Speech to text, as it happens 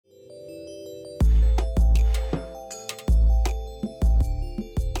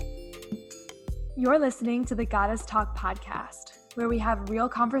You're listening to the Goddess Talk podcast, where we have real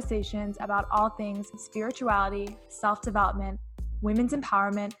conversations about all things spirituality, self-development, women's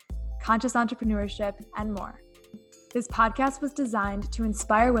empowerment, conscious entrepreneurship, and more. This podcast was designed to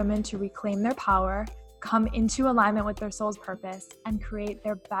inspire women to reclaim their power, come into alignment with their soul's purpose, and create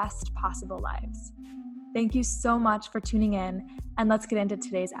their best possible lives. Thank you so much for tuning in, and let's get into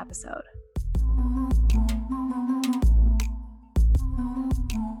today's episode.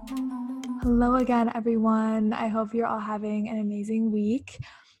 Hello again, everyone. I hope you're all having an amazing week.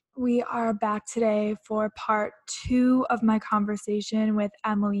 We are back today for part 2 of my conversation with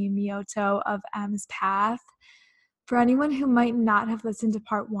Emily Mioto of Em's Path. For anyone who might not have listened to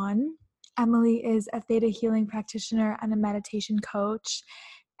part 1, Emily is a theta healing practitioner and a meditation coach.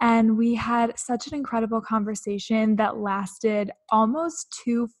 And we had such an incredible conversation that lasted almost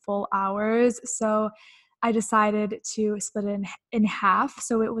 2 full hours. So I decided to split it in half,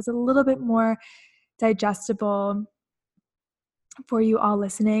 so it was a little bit more digestible for you all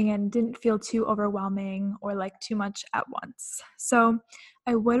listening and didn't feel too overwhelming or like too much at once. So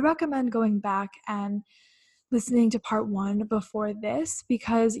I would recommend going back and listening to part 1 before this,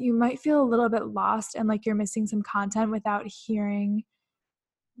 because you might feel a little bit lost and like you're missing some content without hearing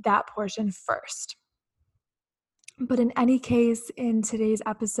that portion first. But in any case, in today's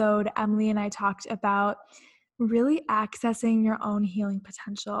episode, Emily and I talked about really accessing your own healing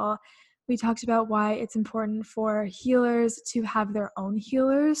potential. We talked about why it's important for healers to have their own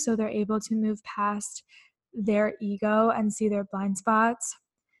healers so they're able to move past their ego and see their blind spots.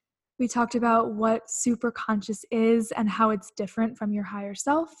 We talked about what superconscious is and how it's different from your higher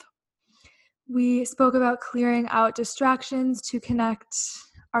self. We spoke about clearing out distractions to connect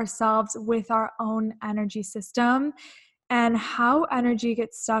ourselves with our own energy system and how energy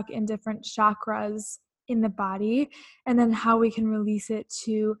gets stuck in different chakras in the body, and then how we can release it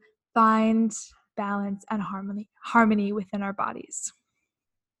to find balance and harmony within our bodies.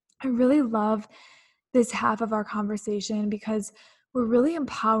 I really love this half of our conversation because we're really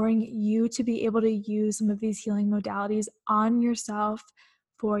empowering you to be able to use some of these healing modalities on yourself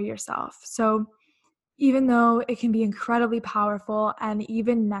for yourself. So even though it can be incredibly powerful and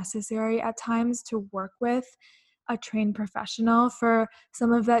even necessary at times to work with a trained professional for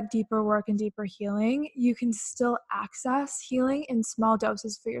some of that deeper work and deeper healing, you can still access healing in small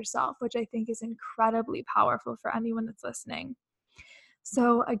doses for yourself, which I think is incredibly powerful for anyone that's listening.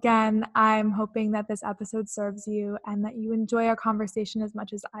 So again, I'm hoping that this episode serves you and that you enjoy our conversation as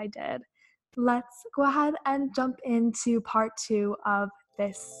much as I did. Let's go ahead and jump into part 2 of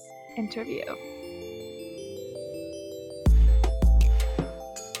this interview.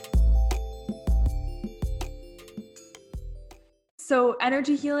 So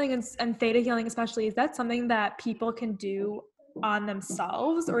energy healing and theta healing especially, is that something that people can do on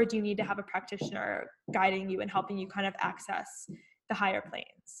themselves, or do you need to have a practitioner guiding you and helping you kind of access the higher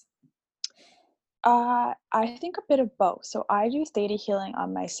planes? I think a bit of both. So I do theta healing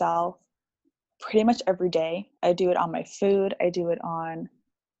on myself pretty much every day. I do it on my food. I do it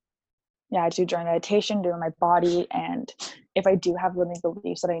during meditation, doing my body. And if I do have limiting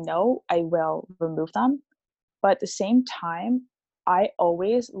beliefs that I know, I will remove them. But at the same time, I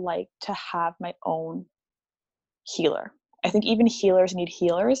always like to have my own healer. I think even healers need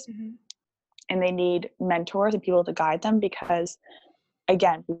healers, and they need mentors and people to guide them because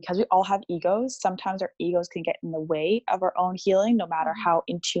we all have egos, sometimes our egos can get in the way of our own healing, no matter how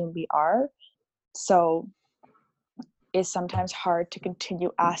in tune we are. So it's sometimes hard to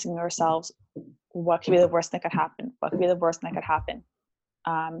continue asking ourselves, what could be the worst that could happen? What could be the worst that could happen?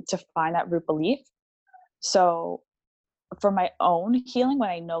 To find that root belief. So for my own healing, when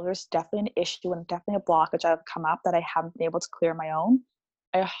I know there's definitely an issue and definitely a blockage that have come up that I haven't been able to clear my own,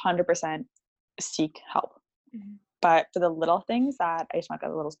 I 100% seek help. But for the little things that I just want to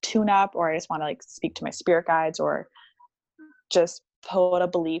get a little tune up, or I just want to like speak to my spirit guides, or just pull out a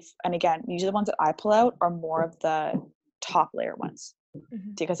belief. And again, usually the ones that I pull out are more of the top layer ones,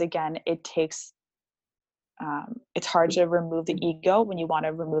 because again, it takes, it's hard to remove the ego when you want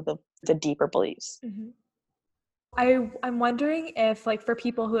to remove the deeper beliefs. I'm wondering if, like, for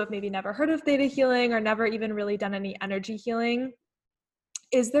people who have maybe never heard of theta healing or never even really done any energy healing,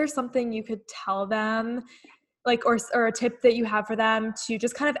 is there something you could tell them, like, or a tip that you have for them to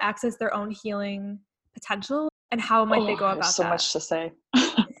just kind of access their own healing potential, and how might they go about so that? Much to say.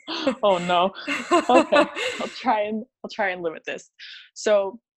 Oh no. Okay, I'll try and limit this.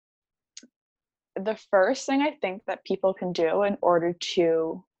 So the first thing I think that people can do in order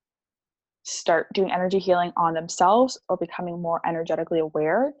to start doing energy healing on themselves or becoming more energetically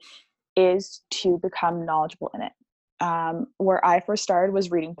aware is to become knowledgeable in it. Where I first started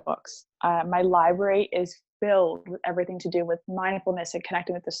was reading books. My library is filled with everything to do with mindfulness and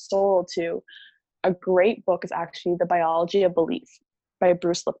connecting with the soul. To a great book is actually The Biology of Belief by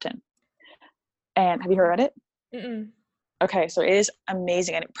Bruce Lipton. And have you read it? Mm-mm. Okay, so it is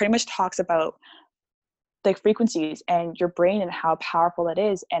amazing, and it pretty much talks about like frequencies and your brain and how powerful it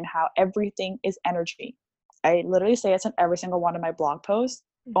is, and how everything is energy. I literally say it's on every single one of my blog posts,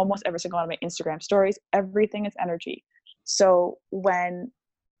 almost every single one of my Instagram stories. Everything is energy. So when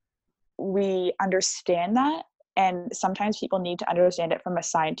we understand that, and sometimes people need to understand it from a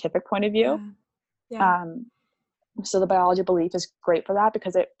scientific point of view. Yeah. So the biology of belief is great for that,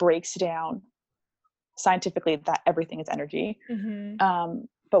 because it breaks down scientifically that everything is energy.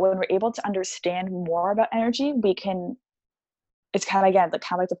 But when we're able to understand more about energy, we can, it's kind of, again, kind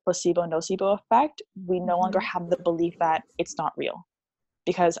of like the placebo nocebo effect. We no longer have the belief that it's not real,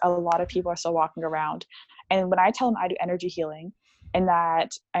 because a lot of people are still walking around. And when I tell them I do energy healing and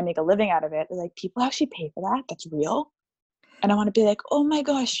that I make a living out of it, they're like, people actually pay for that? That's real? And I want to be like, oh my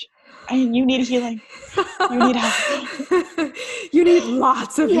gosh, you need healing. You need help. You need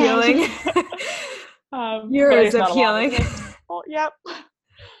lots of healing. Years of healing. Like, oh, yep.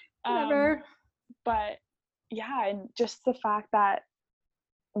 Whatever. But yeah, and just the fact that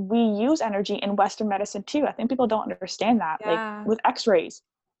we use energy in Western medicine too. I think people don't understand that. Yeah. Like with X-rays,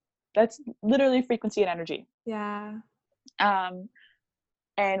 that's literally frequency and energy. Yeah. And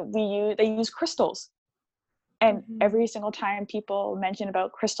they use crystals. And every single time people mention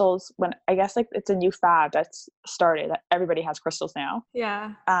about crystals, when I guess like it's a new fad that's started, that everybody has crystals now.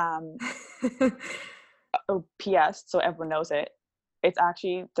 Yeah. PS, so everyone knows it. It's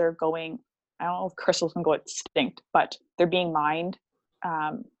actually, they're going, I don't know if crystals can go extinct, but they're being mined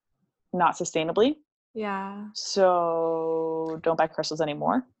not sustainably. Yeah. So don't buy crystals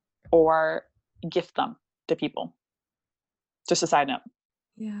anymore, or gift them to people. Just a side note.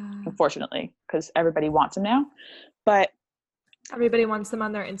 Yeah. Unfortunately, because everybody wants them now. But everybody wants them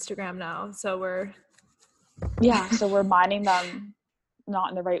on their Instagram now. So we're mining them not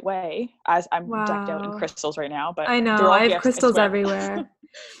in the right way, as I'm decked out in crystals right now. But I know, I have crystals everywhere.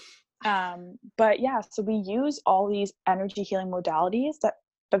 But yeah, so we use all these energy healing modalities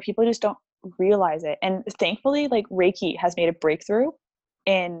but people just don't realize it. And thankfully, like Reiki has made a breakthrough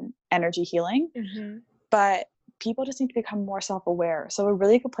in energy healing, but people just need to become more self-aware. So a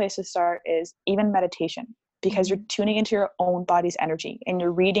really good place to start is even meditation, because you're tuning into your own body's energy, and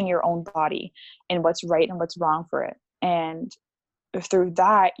you're reading your own body and what's right and what's wrong for it. And through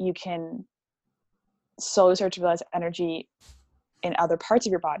that, you can slowly start to realize energy in other parts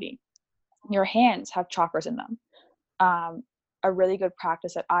of your body. Your hands have chakras in them. A really good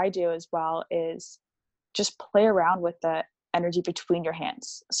practice that I do as well is just play around with the energy between your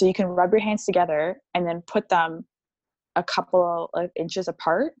hands. So you can rub your hands together and then put them a couple of inches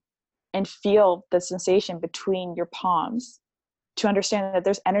apart and feel the sensation between your palms, to understand that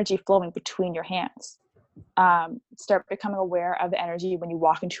there's energy flowing between your hands. Start becoming aware of the energy when you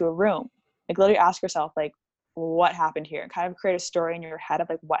walk into a room. Like literally ask yourself, like, what happened here? And kind of create a story in your head of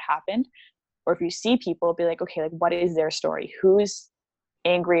like what happened. Or if you see people, be like, okay, like what is their story? Who's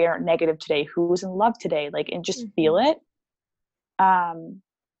angry or negative today? Who's in love today? Like, and just feel it.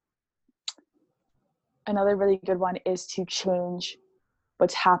 Another really good one is to change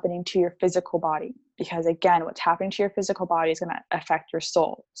what's happening to your physical body, because again, what's happening to your physical body is going to affect your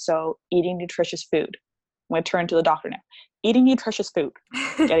soul. So eating nutritious food. I'm going to turn to the doctor now. Eating nutritious food,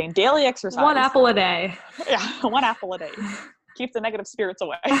 getting daily exercise. 1 apple a day. Yeah, 1 apple a day. Keep the negative spirits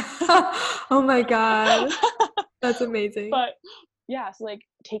away. Oh my God. That's amazing. But yeah, so like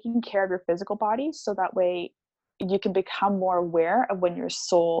taking care of your physical body, so that way you can become more aware of when your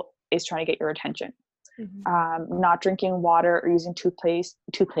soul is trying to get your attention. Not drinking water or using toothpaste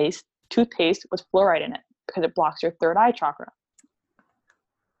with fluoride in it, because it blocks your third eye chakra.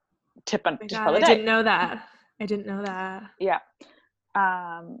 Tip for the day. I didn't know that. Yeah.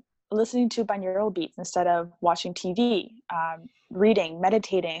 Listening to binaural beats instead of watching TV, reading,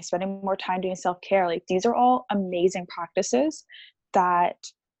 meditating, spending more time doing self-care. Like these are all amazing practices that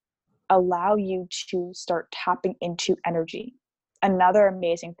allow you to start tapping into energy. Another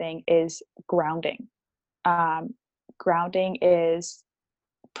amazing thing is grounding. Grounding is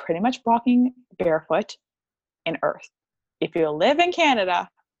pretty much walking barefoot in earth. If you live in Canada,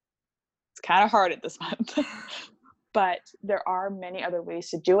 it's kind of hard at this month. But there are many other ways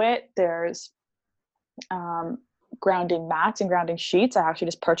to do it. There's grounding mats and grounding sheets. I actually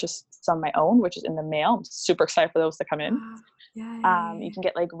just purchased some of my own, which is in the mail. I'm super excited for those to come in. You can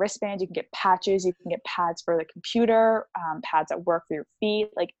get like wristbands, you can get patches, you can get pads for the computer, pads that work for your feet.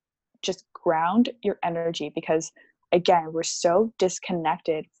 Like just ground your energy, because again, we're so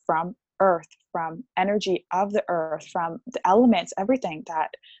disconnected from earth, from energy of the earth, from the elements, everything, that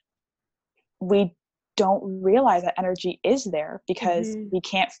we don't realize that energy is there because we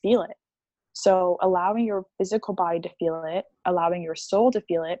can't feel it. So allowing your physical body to feel it, allowing your soul to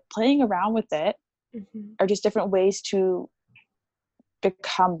feel it, playing around with it are just different ways to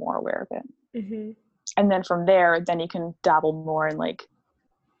become more aware of it. And then from there, then you can dabble more in like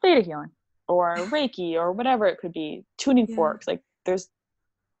theta healing or Reiki or whatever it could be, tuning forks. Like there's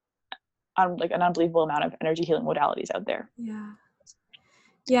like an unbelievable amount of energy healing modalities out there.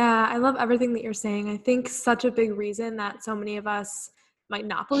 Yeah, I love everything that you're saying. I think such a big reason that so many of us might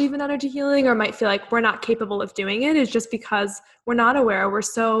not believe in energy healing or might feel like we're not capable of doing it is just because we're not aware. We're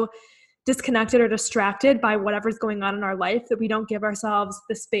so disconnected or distracted by whatever's going on in our life that we don't give ourselves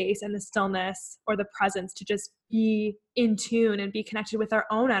the space and the stillness or the presence to just be in tune and be connected with our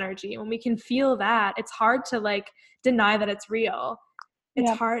own energy. When we can feel that, it's hard to like deny that it's real.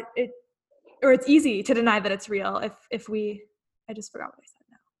 It's hard, or it's easy to deny that it's real if we, I just forgot what I said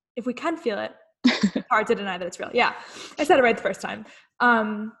now. If we can feel it, it's hard to deny that it's real. Yeah, I said it right the first time.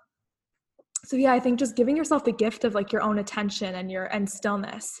 So yeah, I think just giving yourself the gift of like your own attention and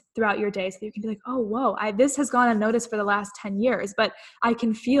stillness throughout your day, so that you can be like, oh, whoa, this has gone unnoticed for the last 10 years, but I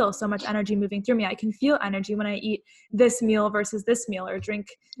can feel so much energy moving through me. I can feel energy when I eat this meal versus this meal, or drink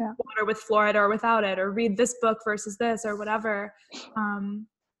water with fluoride or without it, or read this book versus this, or whatever.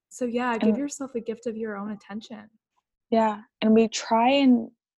 So yeah, give yourself the gift of your own attention. Yeah. And we try and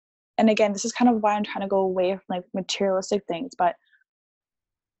again, this is kind of why I'm trying to go away from like materialistic things, but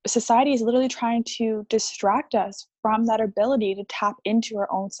society is literally trying to distract us from that ability to tap into our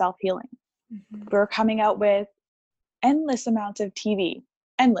own self-healing. We're coming out with endless amounts of TV,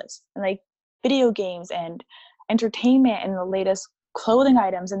 endless, and like video games and entertainment and the latest clothing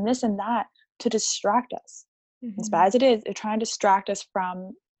items and this and that to distract us. As bad as it is, they're trying to distract us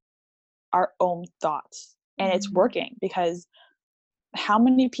from our own thoughts. And it's working, because how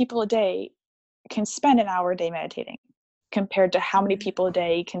many people a day can spend an hour a day meditating compared to how many people a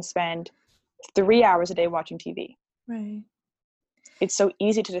day can spend 3 hours a day watching TV? Right. It's so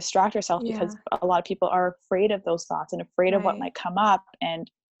easy to distract ourselves because a lot of people are afraid of those thoughts and afraid of what might come up, and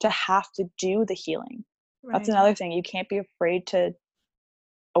to have to do the healing. That's another thing. You can't be afraid to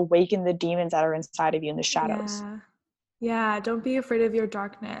awaken the demons that are inside of you in the shadows. Yeah. Don't be afraid of your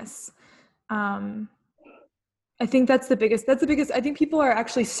darkness. I think that's the biggest, I think people are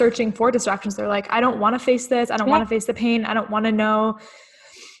actually searching for distractions. They're like, I don't want to face this. I don't want to face the pain. I don't want to know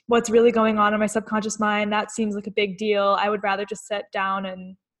what's really going on in my subconscious mind. That seems like a big deal. I would rather just sit down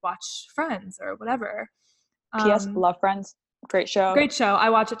and watch Friends or whatever. P.S. Love Friends. Great show. Great show.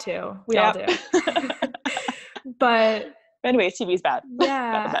 I watch it too. We all do. But anyways, TV's bad.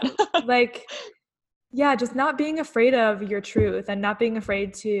 Yeah. Like, yeah, just not being afraid of your truth and not being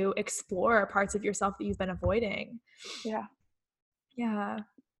afraid to explore parts of yourself that you've been avoiding. Yeah.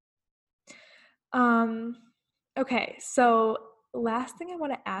 Okay, so last thing I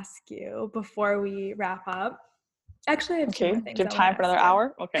want to ask you before we wrap up. Actually, I have two more things. Do you have time for another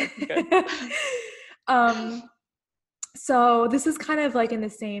hour? Okay, good. So this is kind of like in the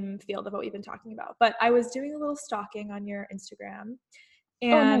same field of what we've been talking about, but I was doing a little stalking on your Instagram,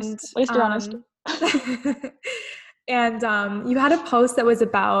 and nice. At least you're honest. And you had a post that was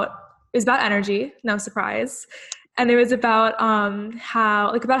about energy, no surprise. And it was about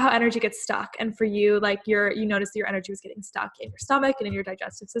how energy gets stuck. And for you, like you noticed that your energy was getting stuck in your stomach and in your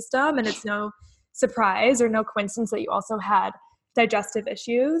digestive system. And it's no surprise or no coincidence that you also had digestive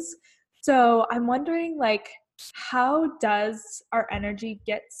issues. So I'm wondering, like, how does our energy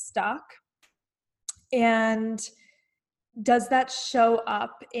get stuck? And does that show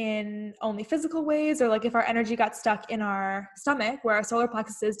up in only physical ways, or like if our energy got stuck in our stomach where our solar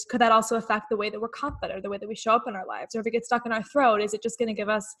plexus is, could that also affect the way that we're confident or the way that we show up in our lives? Or if it gets stuck in our throat, is it just going to give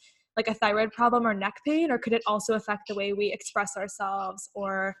us like a thyroid problem or neck pain, or could it also affect the way we express ourselves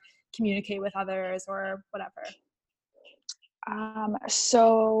or communicate with others or whatever?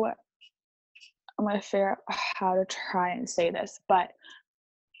 So I'm going to figure out how to try and say this, but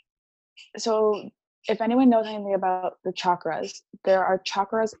so if anyone knows anything about the chakras,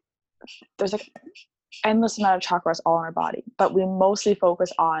 there's like endless amount of chakras all in our body, but we mostly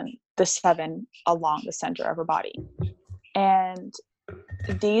focus on the 7 along the center of our body. And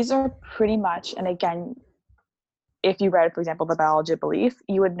these are pretty much, and again, if you read, for example, The Biology of Belief,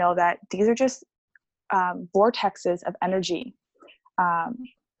 you would know that these are just vortexes of energy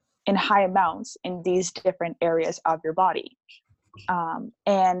in high amounts in these different areas of your body.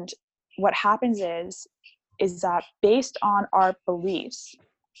 And what happens is that based on our beliefs,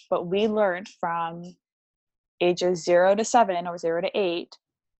 what we learned from ages 0 to 7 or 0 to 8,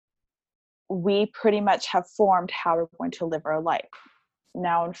 we pretty much have formed how we're going to live our life.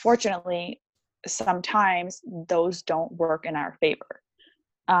 Now, unfortunately, sometimes those don't work in our favor.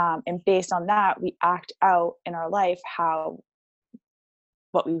 And based on that, we act out in our life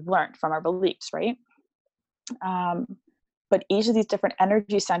what we've learned from our beliefs, right? But each of these different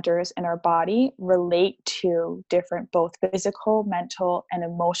energy centers in our body relate to different, both physical, mental, and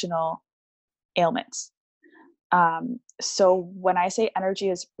emotional ailments. So when I say energy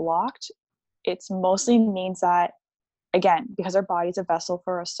is blocked, it's mostly means that, again, because our body is a vessel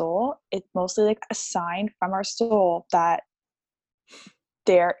for our soul, it's mostly like a sign from our soul that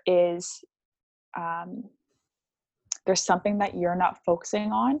there is there's something that you're not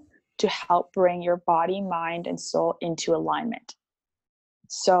focusing on to help bring your body, mind, and soul into alignment.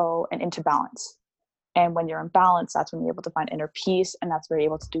 So, and into balance. And when you're in balance, that's when you're able to find inner peace, and that's where you're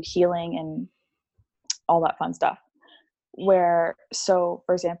able to do healing and all that fun stuff. So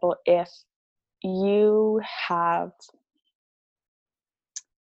for example, if you have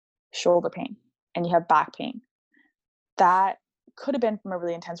shoulder pain and you have back pain, that could have been from a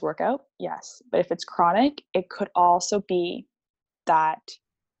really intense workout, yes. But if it's chronic, it could also be that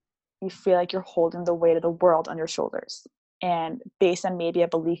you feel like you're holding the weight of the world on your shoulders. And based on maybe a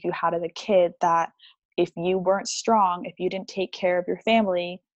belief you had as a kid that if you weren't strong, if you didn't take care of your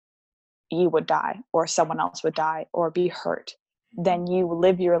family, you would die, or someone else would die or be hurt. Then you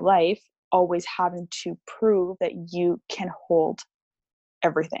live your life always having to prove that you can hold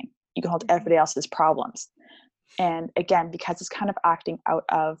everything. You can hold everybody else's problems. And again, because it's kind of acting out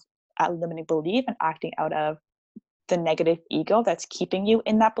of a limiting belief and acting out of the negative ego that's keeping you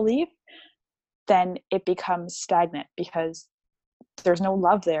in that belief, then it becomes stagnant because there's no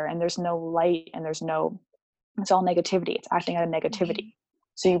love there, and there's no light, and it's all negativity. It's acting out of negativity.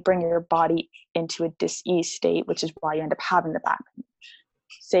 So you bring your body into a dis-ease state, which is why you end up having the back pain.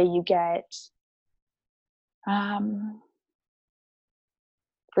 Say you get, for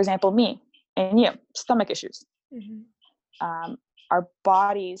example, me and you, stomach issues. Our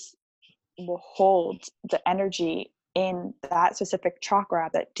bodies will hold the energy in that specific chakra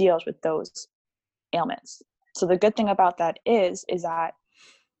that deals with those ailments. So the good thing about that is that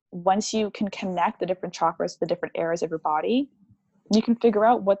once you can connect the different chakras, the different areas of your body, you can figure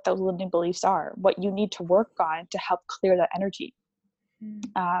out what those limiting beliefs are, what you need to work on to help clear that energy.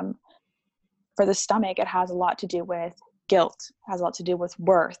 For the stomach, it has a lot to do with guilt, has a lot to do with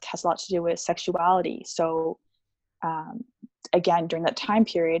worth, has a lot to do with sexuality. So again, during that time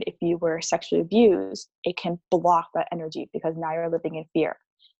period, if you were sexually abused, it can block that energy because now you're living in fear.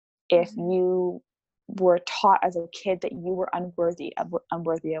 If you were taught as a kid that you were unworthy of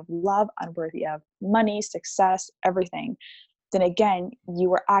love, unworthy of money, success, everything, then again, you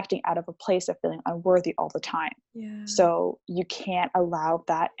were acting out of a place of feeling unworthy all the time. So you can't allow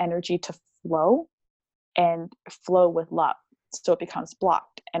that energy to flow and flow with love. So it becomes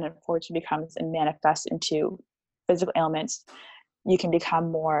blocked, and unfortunately becomes and manifests into physical ailments. You can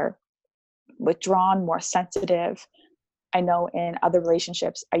become more withdrawn, more sensitive. I know in other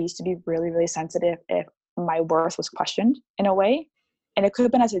relationships, I used to be really, really sensitive if my worth was questioned in a way. And it could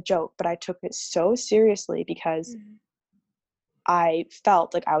have been as a joke, but I took it so seriously because I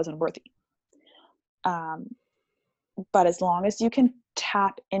felt like I was unworthy. But as long as you can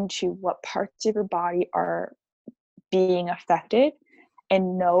tap into what parts of your body are being affected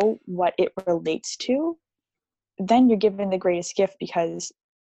and know what it relates to, then you're given the greatest gift because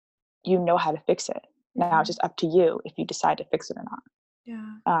you know how to fix it. Now it's just up to you if you decide to fix it or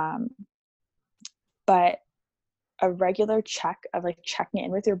not. But a regular check of like checking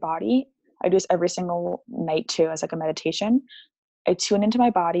in with your body, I do this every single night too as like a meditation. I tune into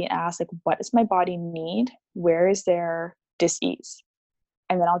my body and ask, like, what does my body need? Where is there dis-ease?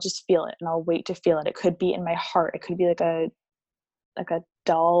 And then I'll just feel it, and I'll wait to feel it. It could be in my heart. It could be like a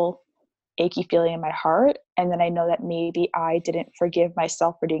dull, achy feeling in my heart. And then I know that maybe I didn't forgive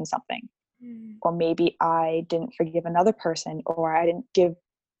myself for doing something. Or maybe I didn't forgive another person, or I didn't give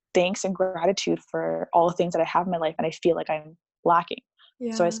thanks and gratitude for all the things that I have in my life and I feel like I'm lacking.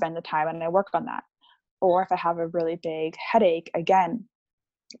 So I spend the time and I work on that. Or if I have a really big headache, again,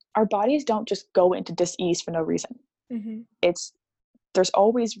 our bodies don't just go into dis-ease for no reason. There's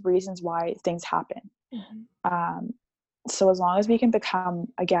always reasons why things happen. So as long as we can become,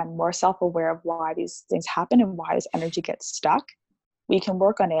 again, more self-aware of why these things happen and why this energy gets stuck, we can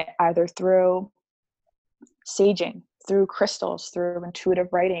work on it either through saging, through crystals, through intuitive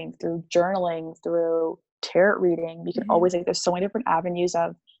writing, through journaling, through tarot reading. We can always, like, there's so many different avenues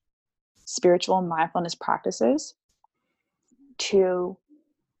of spiritual and mindfulness practices to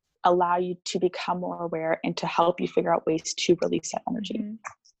allow you to become more aware and to help you figure out ways to release that energy.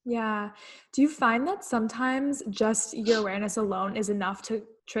 Yeah. Do you find that sometimes just your awareness alone is enough to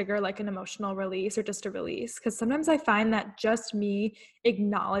trigger like an emotional release or just a release? Because sometimes I find that just me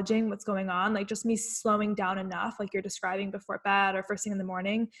acknowledging what's going on, like just me slowing down enough, like you're describing before bed or first thing in the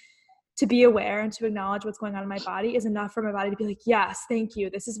morning, to be aware and to acknowledge what's going on in my body is enough for my body to be like, yes, thank you.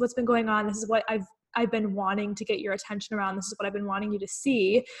 This is what's been going on. This is what I've been wanting to get your attention around. This is what I've been wanting you to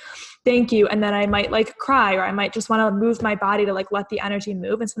see. Thank you. And then I might like cry, or I might just want to move my body to like let the energy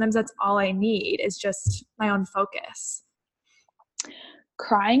move. And sometimes that's all I need is just my own focus.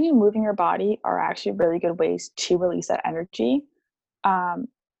 Crying and moving your body are actually really good ways to release that energy. Um,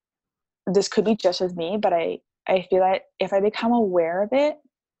 this could be just with me, but I feel that if I become aware of it,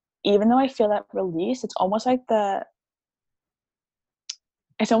 even though I feel that release, it's almost like the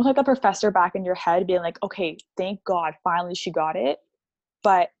professor back in your head being like, okay, thank God, finally she got it.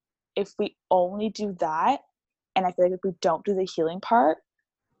 But if we only do that, and I feel like if we don't do the healing part,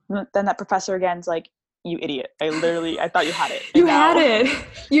 then that professor again's like, you idiot. I thought you had it. You And had now it.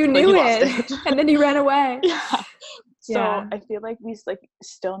 You like knew you lost it. it. And then you ran away. Yeah. So Yeah. I feel like we like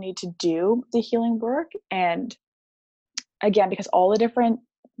still need to do the healing work. And again, because all the different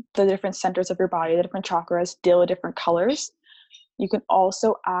centers of your body, the different chakras deal with different colors, you can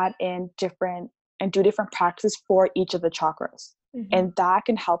also add in different and do different practices for each of the chakras. Mm-hmm. And that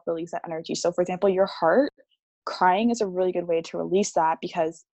can help release that energy. So for example, your heart, crying is a really good way to release that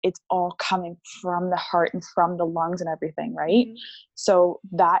because it's all coming from the heart and from the lungs and everything, right? Mm-hmm. So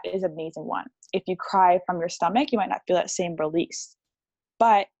that is an amazing one. If you cry from your stomach, you might not feel that same release.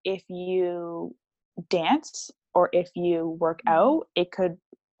 But if you dance or if you work out, it could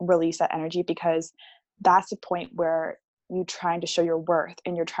release that energy because that's the point where you're trying to show your worth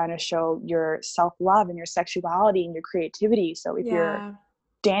and you're trying to show your self-love and your sexuality and your creativity. So if you're Yeah.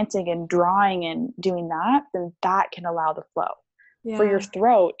 dancing and drawing and doing that, then that can allow the flow. For your Yeah.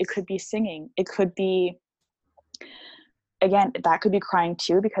 throat, it could be singing. It could be, again, that could be crying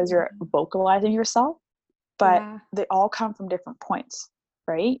too because you're vocalizing yourself, but Yeah. they all come from different points,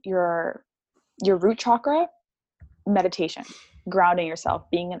 right? Your root chakra, meditation, grounding yourself,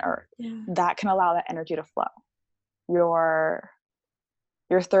 being in earth, Yeah. that can allow that energy to flow. Your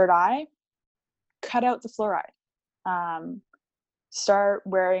third eye, cut out the fluoride. Start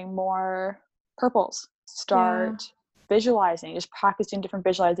wearing more purples. Yeah. Start visualizing, just practicing different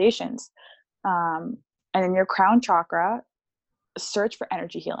visualizations. And then your crown chakra, search for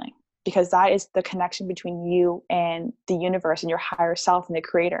energy healing because that is the connection between you and the universe and your higher self and the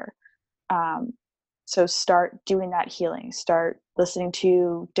creator. So start doing that healing. Start listening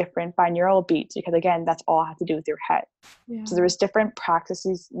to different binaural beats because again, that's all has to do with your head. Yeah. So there's different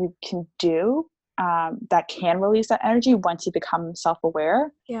practices you can do that can release that energy once you become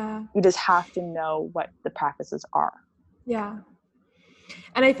self-aware. Yeah. You just have to know what the practices are. Yeah.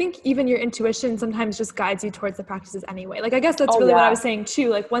 And I think even your intuition sometimes just guides you towards the practices anyway. Like, I guess that's really what I was saying too.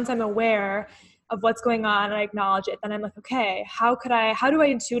 Like, once I'm aware of what's going on and I acknowledge it, then I'm like, okay, how do I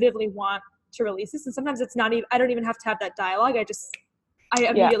intuitively want to release this? And sometimes it's not even, I don't even have to have that dialogue. I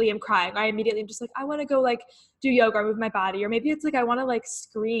immediately am crying. I immediately am just like, I want to go like do yoga or move my body. Or maybe it's like, I want to like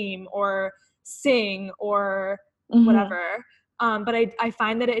scream or sing or whatever. But I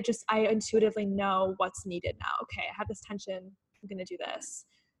find that I intuitively know what's needed now. Okay, I have this tension. I'm going to do this.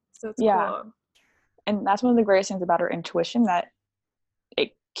 So it's cool. And that's one of the greatest things about our intuition, that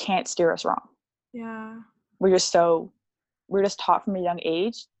it can't steer us wrong. Yeah. We're just taught from a young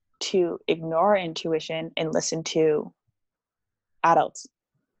age to ignore intuition and listen to adults,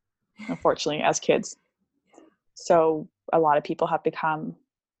 unfortunately, as kids. So a lot of people have become,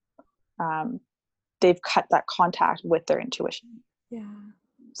 they've cut that contact with their intuition. Yeah.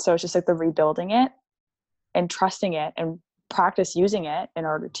 So it's just like the rebuilding it and trusting it and practice using it in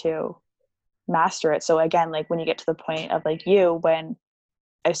order to master it. So again, like when you get to the point of like when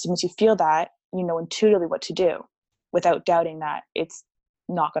as soon as you feel that, you know intuitively what to do without doubting that it's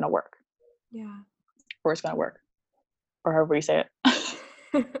not going to work. Yeah. Or it's going to work. Or however you say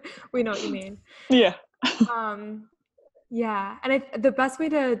it. We know what you mean. Yeah. Yeah. And the best way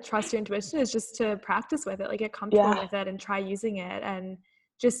to trust your intuition is just to practice with it, like get comfortable with it and try using it and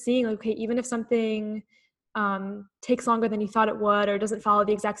just seeing, like, okay, even if something takes longer than you thought it would or doesn't follow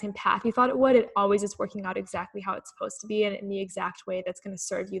the exact same path you thought it would, it always is working out exactly how it's supposed to be and in the exact way that's going to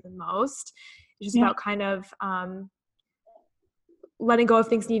serve you the most. It's just about kind of letting go of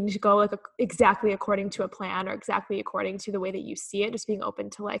things needing to go like exactly according to a plan or exactly according to the way that you see it, just being open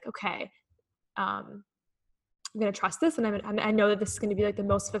to like, okay, I'm going to trust this and I know that this is going to be like the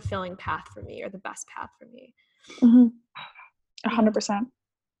most fulfilling path for me or the best path for me. 100%.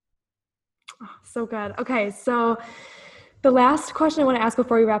 Oh, so good. Okay. So The last question I want to ask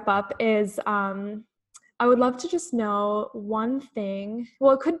before we wrap up is, I would love to just know one thing.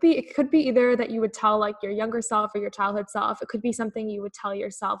 Well, it could be either that you would tell like your younger self or your childhood self. It could be something you would tell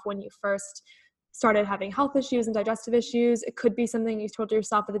yourself when you first started having health issues and digestive issues. It could be something you told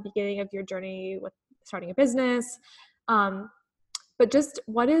yourself at the beginning of your journey with starting a business. But just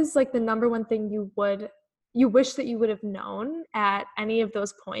what is like the number one thing you wish that you would have known at any of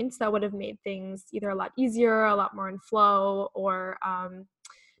those points that would have made things either a lot easier, a lot more in flow, or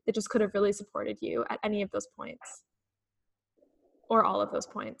that just could have really supported you at any of those points or all of those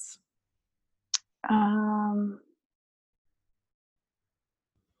points?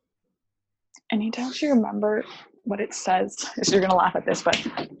 I need to actually remember what it says. You're going to laugh at this, but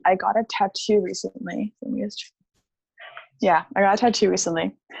I got a tattoo recently. I got a tattoo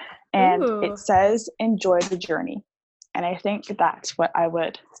recently, and Ooh. It says, enjoy the journey. And I think that's what I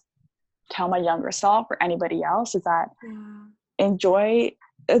would tell my younger self or anybody else, is that enjoy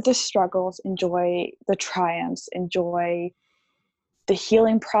the struggles, enjoy the triumphs, enjoy the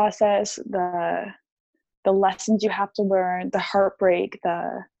healing process, the lessons you have to learn, the heartbreak,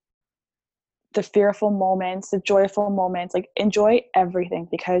 the fearful moments, the joyful moments. Like, enjoy everything,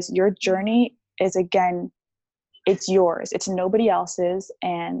 because your journey is, again, it's yours. It's nobody else's,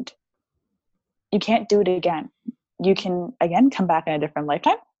 and you can't do it again. You can, again, come back in a different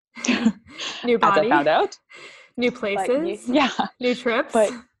lifetime. New body. As I found out. New places. New trips.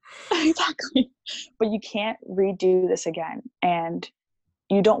 But exactly. But you can't redo this again. And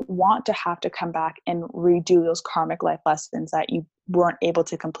you don't want to have to come back and redo those karmic life lessons that you weren't able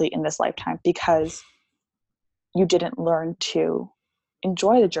to complete in this lifetime, because you didn't learn to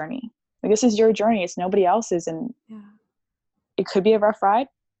enjoy the journey. Like, this is your journey. It's nobody else's. And it could be a rough ride,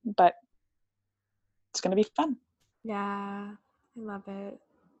 but it's going to be fun. Yeah. I love it.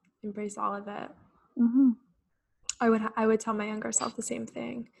 Embrace all of it. Mm-hmm. I would tell my younger self the same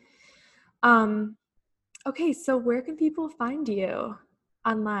thing. Okay. So where can people find you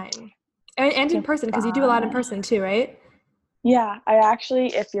online and in person? Because you do a lot in person too, right? Yeah, I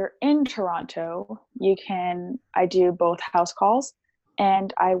actually, if you're in Toronto, I do both house calls,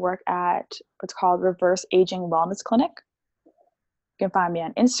 and I work at what's called Reverse Aging Wellness Clinic. You can find me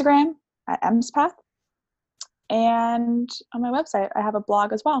on Instagram at emspath, and on my website, I have a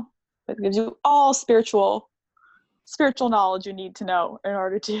blog as well. It gives you all spiritual knowledge you need to know in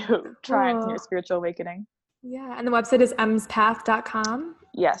order to triumph in your spiritual awakening. Yeah, and the website is emspath.com.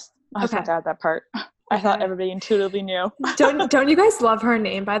 Yes, I forgot to add that part. I thought everybody intuitively knew. Don't you guys love her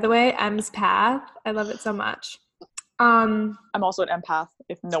name, by the way? Emspath. I love it so much. I'm also an empath,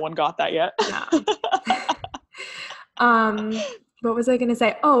 if no one got that yet. What was I going to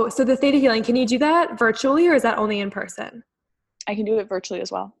say? Oh, so the theta healing, can you do that virtually, or is that only in person? I can do it virtually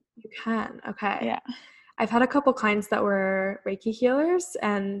as well. You can. Okay. Yeah. I've had a couple clients that were Reiki healers,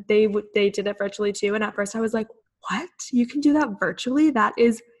 and they did it virtually too. And at first I was like, what? You can do that virtually? That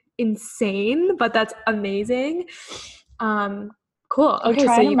is insane, but that's amazing. Cool. Okay.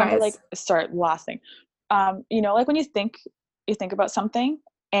 So you guys, last thing. Like when you think about something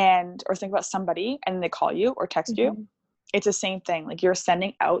or think about somebody and they call you or text you, it's the same thing. Like, you're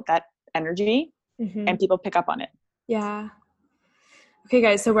sending out that energy and people pick up on it. Yeah. Okay,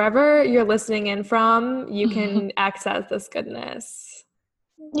 guys. So wherever you're listening in from, you can access this goodness.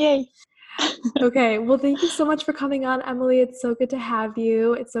 Yay. Okay. Well, thank you so much for coming on, Emily. It's so good to have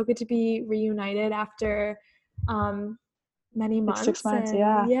you. It's so good to be reunited after many months. 6 months,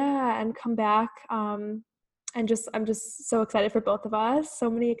 and come back. I'm just so excited for both of us. So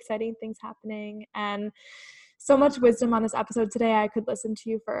many exciting things happening, and so much wisdom on this episode today. I could listen to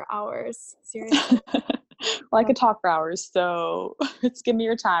you for hours. Seriously. Well, I could talk for hours, so just give me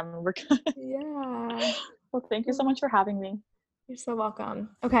your time. We're good. Yeah. Well, thank you so much for having me. You're so welcome.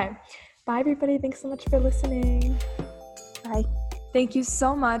 Okay. Bye, everybody. Thanks so much for listening. Bye. Thank you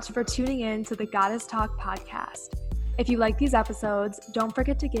so much for tuning in to the Goddess Talk podcast. If you like these episodes, don't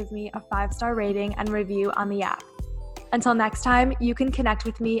forget to give me a 5-star rating and review on the app. Until next time, you can connect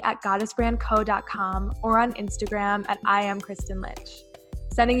with me at goddessbrandco.com or on Instagram at IamKristenLynch.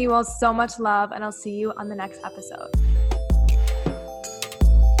 Sending you all so much love, and I'll see you on the next episode.